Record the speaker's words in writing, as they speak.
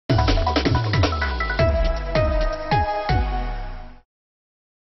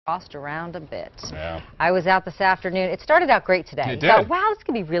tossed around a bit. Yeah. I was out this afternoon. It started out great today. It did. Thought, did. wow, this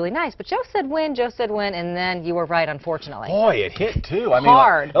could be really nice. But Joe said win, and then you were right, unfortunately. Boy, it hit too. I mean,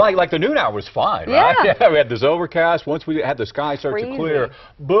 hard. Like the noon hour was fine, right? Yeah. We had this overcast. Once we had the sky start to clear,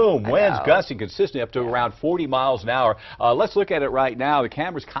 boom, winds gusting consistently up to around 40 miles an hour. Let's look at it right now. The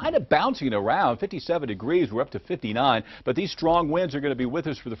camera's kind of bouncing around 57 degrees. We're up to 59, but these strong winds are going to be with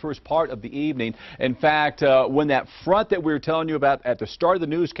us for the first part of the evening. In fact, when that front that we were telling you about at the start of the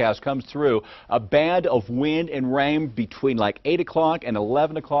newscast comes through, a band of wind and rain between like 8 o'clock and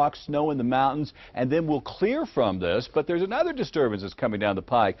 11 o'clock, snow in the mountains, and then we'll clear from this. But there's another disturbance that's coming down the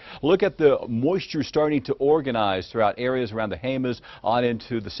pike. Look at the moisture starting to organize throughout areas around the Jemez on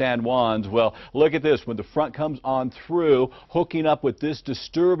into the San Juans. Well, look at this. When the front comes on through, hooking up with this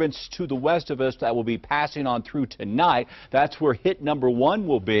disturbance to the west of us that will be passing on through tonight, that's where hit number one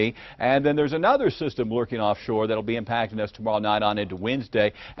will be. And then there's another system lurking offshore that'll be impacting us tomorrow night on into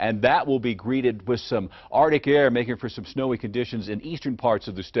Wednesday, and that will be greeted with some Arctic air, making for some snowy conditions in eastern parts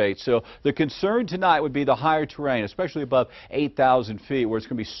of the state. So the concern tonight would be the higher terrain, especially above 8,000 feet, where it's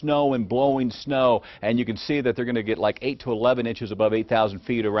going to be snow and blowing snow, and you can see that they're going to get like 8 to 11 inches above 8,000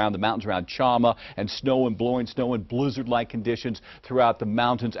 feet around the mountains around Chama, and snow and blowing snow and blizzard-like conditions throughout the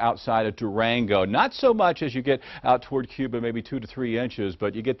mountains outside of Durango. Not so much as you get out toward Cuba, maybe 2 to 3 inches,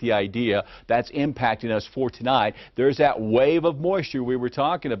 but you get the idea. That's impacting us for tonight. There's that wave of moisture we were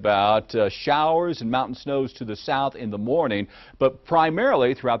talking about, showers and mountain snows to the south in the morning, but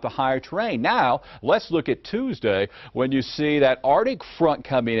primarily throughout the higher terrain. Now, let's look at Tuesday when you see that Arctic front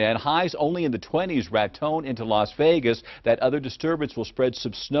coming in, highs only in the 20s, Raton into Las Vegas. That other disturbance will spread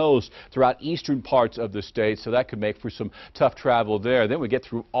some snows throughout eastern parts of the state, so that could make for some tough travel there. Then we get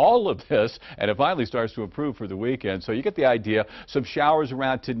through all of this, and it finally starts to improve for the weekend. So you get the idea. Some showers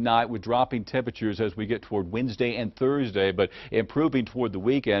around tonight with dropping temperatures as we get toward Wednesday and Thursday, but improving toward the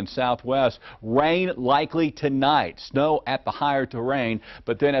weekend. Southwest, rain likely tonight. Snow at the higher terrain,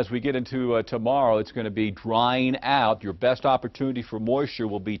 but then as we get into tomorrow, it's going to be drying out. Your best opportunity for moisture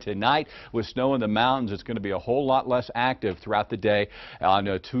will be tonight with snow in the mountains. It's going to be a whole lot less active throughout the day on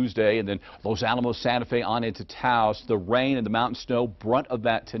Tuesday, and then Los Alamos, Santa Fe on into Taos. The rain and the mountain snow, brunt of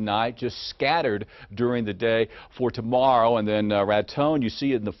that tonight, just scattered during the day for tomorrow. And then Raton, you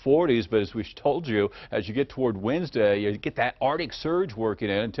see it in the 40s, but as we told you, as you get toward Wednesday, you get that Arctic surge working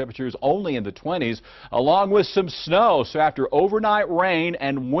in, and temperatures only in the 20s, along with some snow. So after overnight rain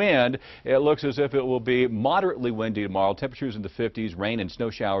and wind, it looks as if it will be moderately windy tomorrow. Temperatures in the 50s, rain and snow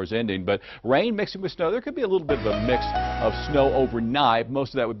showers ending, but rain mixing with snow. There could be a little bit of a mix of snow overnight.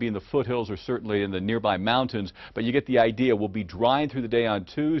 Most of that would be in the foothills or certainly in the nearby mountains, but you get the idea. We'll be drying through the day on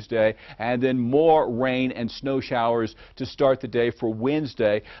Tuesday, and then more rain and snow showers to start the day for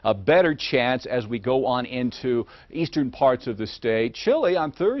Wednesday. A better chance as we go on into eastern parts of the state. Chilly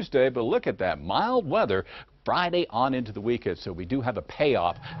on Thursday, but look at that mild weather Friday on into the weekend. So we do have a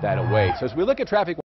payoff that awaits. As we look at traffic